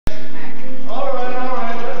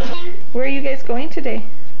you guys going today?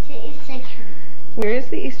 To Easter egg hunt. Where is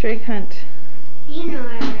the Easter egg hunt? You know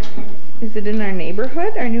where it is. Is it in our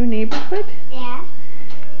neighborhood, our new neighborhood? Yeah.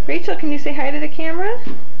 Rachel, can you say hi to the camera?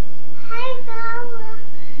 Hi, Bella.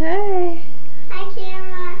 Hi. Hi,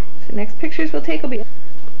 camera. So next pictures we'll take will be...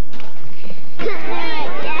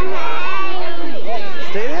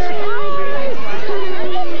 Stay there.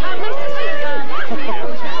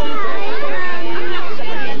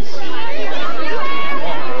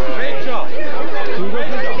 Rachel.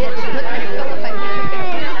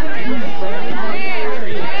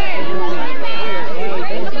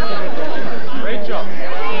 Rachel.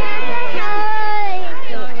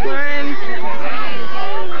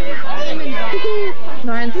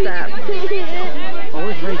 Lauren, stop. Oh,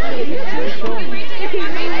 it's Rachel.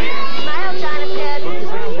 Smile, Jonathan.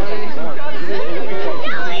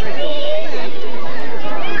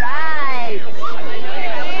 Right.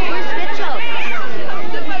 Where's Mitchell?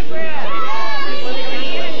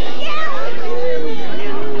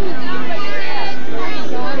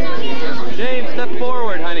 James, step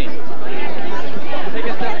forward, honey. Take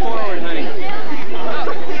a step forward, honey.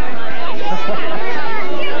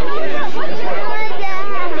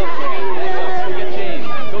 Go get James.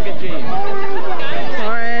 Go get James.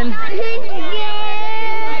 Lauren.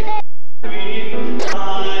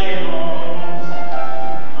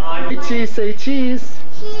 Cheese, say cheese.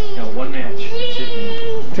 No, one match. That's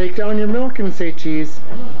it. Take down your milk and say cheese.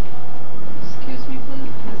 Excuse me,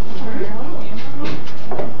 please.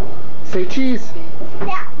 Say cheese.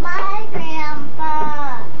 That's my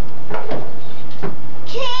grandpa.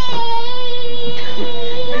 Cheese.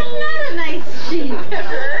 That's not a nice cheese.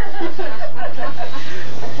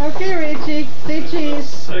 Okay, Rachie, say cheese.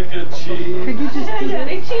 Second cheese. Could you just do that?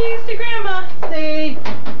 Say cheese to Grandma. Say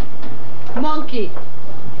monkey.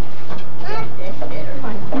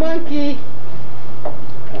 Monkey.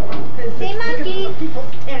 Say monkey. People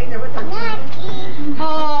standing there with their Monkey.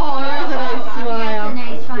 Oh, that's a nice smile.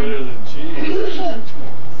 Nice Better than cheese.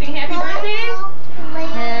 Sing happy birthday.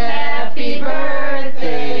 Happy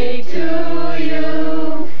birthday to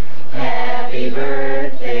you. Happy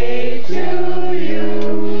birthday to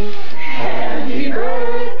you. Happy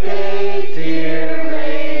birthday,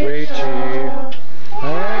 dear Rachel.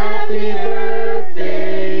 Happy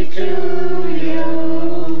birthday to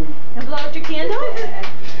you. Now blow out your candle.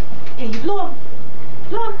 Hey, you blow 'em.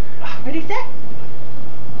 Blow 'em. Ready, set?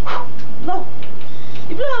 Blow.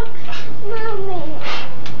 You blow 'em. Mommy.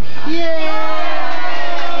 Yay!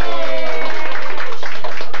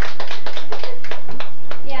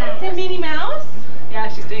 Yeah. Is it Minnie Mouse? Yeah,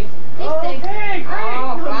 she stinks. Okay, great.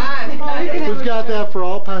 Oh, fun. Who's got that for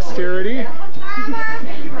all posterity? What,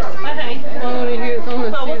 honey? Well,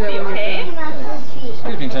 we'll see, okay?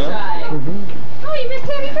 Excuse me, Tom. Oh, you missed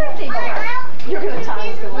happy birthday. You're gonna tell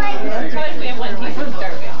us Because we have one piece to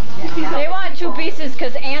start with. They want 2 pieces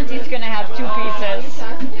because Auntie's gonna have 2 pieces.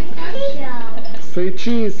 Say Are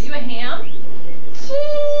cheese. you a ham?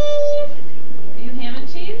 Cheese. Are you ham and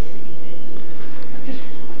cheese?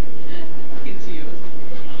 It's you.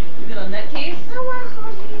 Is it a nutcase? I want to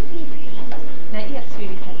hold your baby. Not yet,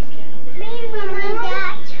 sweetie.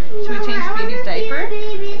 Should we change baby's diaper?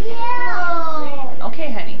 Yeah. Okay,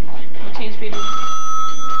 honey. We'll change baby's.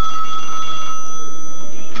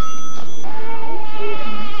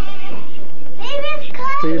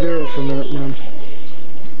 Stay there for a minute, Mom.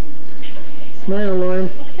 Smile, Lauren.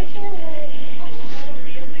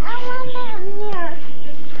 I want that mirror.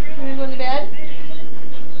 You want to go to bed?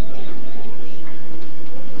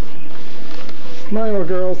 Smile,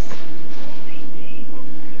 girls.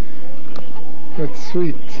 That's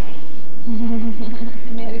sweet.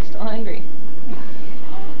 Maddie's still hungry.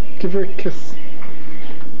 Give her a kiss.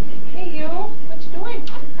 Hey, you. What you doing?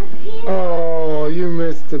 Oh, you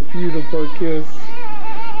missed a beautiful kiss.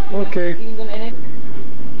 Okay. You can go in it.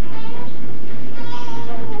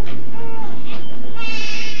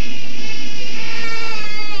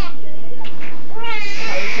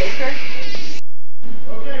 How you take her?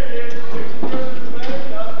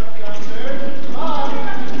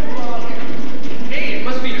 Hey, it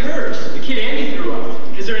must be hers. The kid Andy threw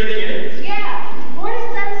out. Is there anything in it? Yeah. 40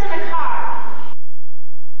 cents in a car.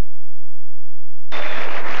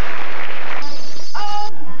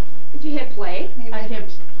 Did you hit play? I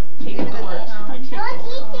hit take the words. Don't eat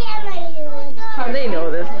that, They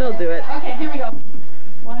know this. They'll do it. Okay, here we go.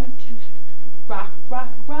 1, 2, rock, rock,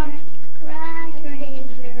 rock. Rock,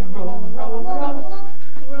 ranger, Roll, roll, roll.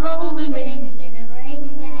 Rolling ring. ring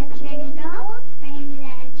that jingle,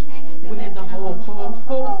 With the ho, ho,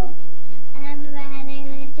 ho. I'm riding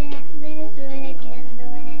the jet this weekend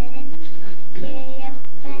when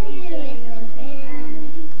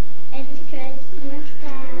it's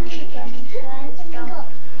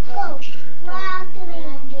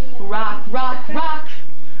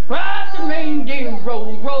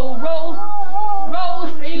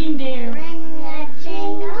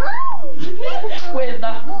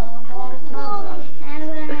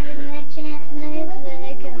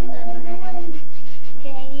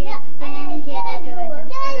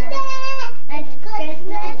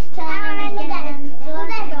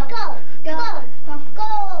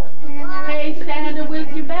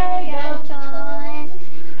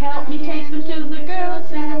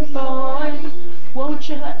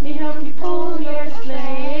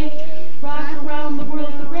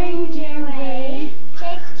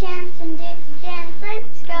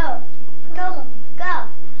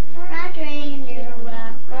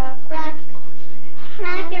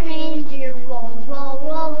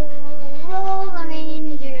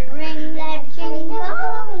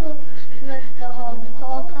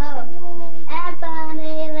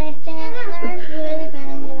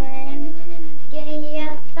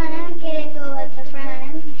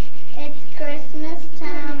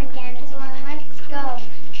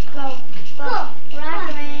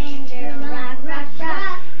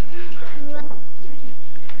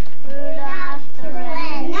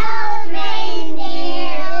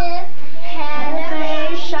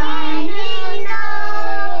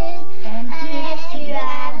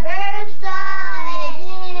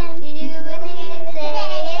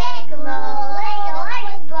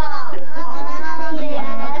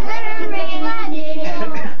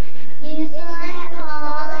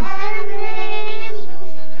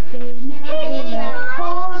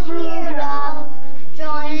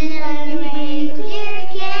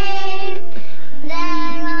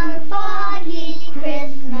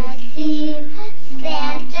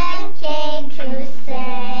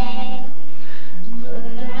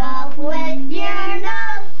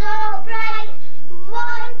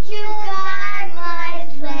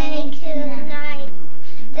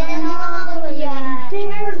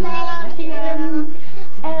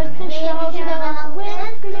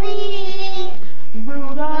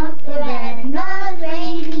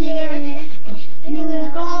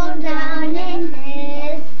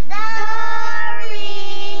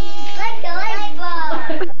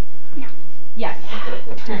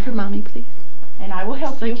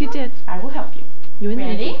help you. Like you did. I will help you. You and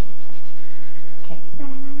Ready? Lindsay. Okay.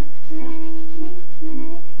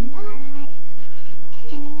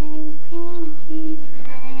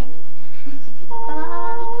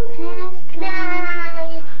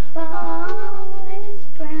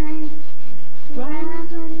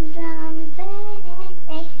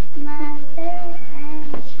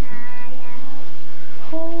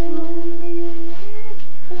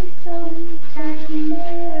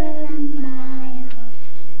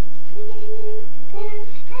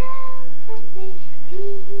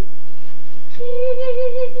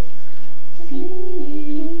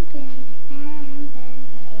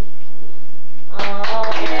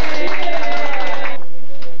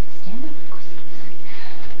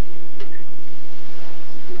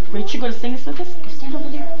 Rach, you going to sing this with us? You stand over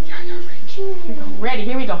there. Here we go. Ready,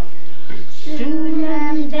 here we go. Soon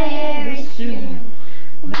and very soon,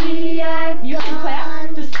 we are you can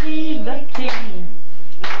clap to see the King.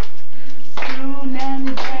 Soon and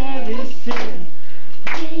very soon,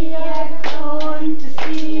 we are going to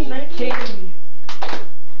see the King.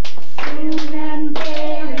 Soon and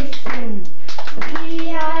very soon,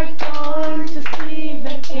 we are going to see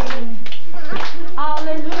the King.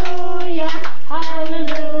 Hallelujah,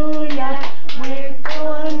 hallelujah, we're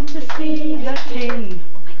going to see the King.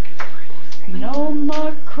 No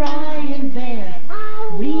more crying there,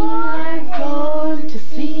 we are going to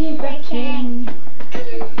see the King.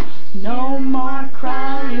 No more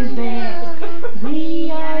crying there,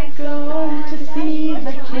 we are going to see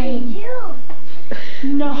the King.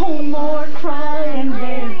 No more crying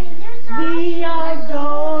there, we are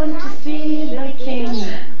going to see the King.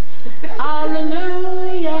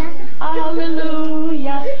 Hallelujah,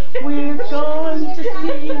 hallelujah, we're going to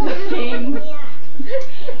see the King.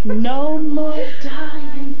 No more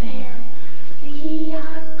dying there, we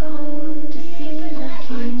are going to see the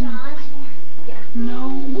King. No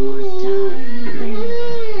more dying there,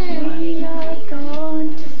 we are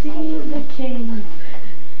going to see the King.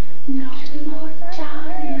 No more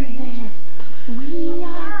dying there, we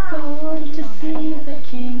are going to see the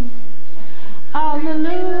King.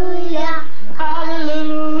 Hallelujah,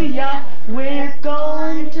 hallelujah, we're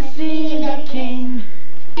going to see the King.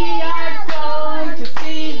 We are going to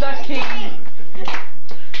see the King.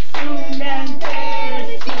 Soon and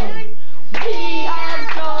very soon, we are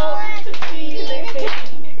going to see the King.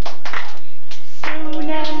 Soon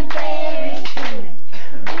and very soon,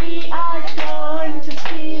 we are going to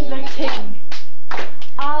see the King.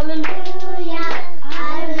 Hallelujah,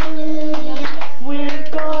 hallelujah, we're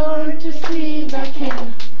going to see the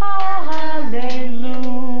King. Hallelujah,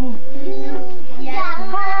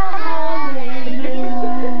 hallelujah,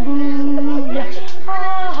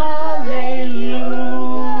 hallelujah.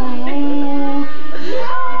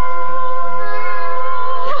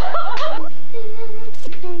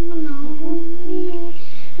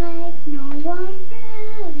 Like no one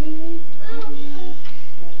really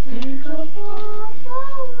think of all the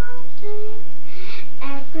things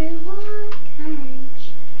everyone can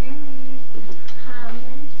change.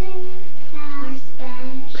 Holidays are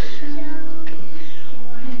special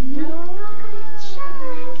when the light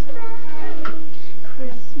shines bright.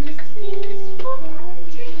 Christmas is for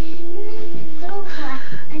dreaming so bright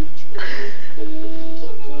and true.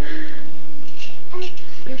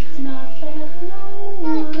 It's not that no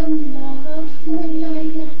one loves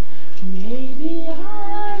me. Maybe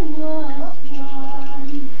I was wrong.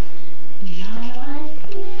 Now I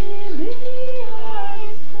clearly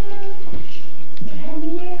understand. When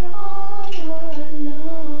you're all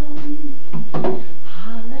alone,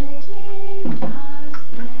 holidays are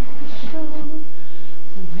special.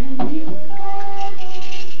 When you got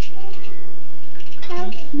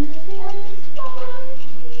Christmas is for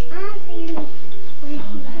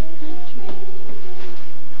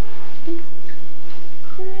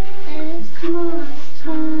Christmas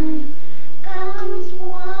time comes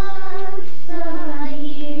once a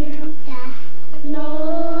year.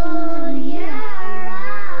 Lord, you're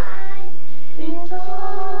right. It's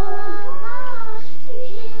all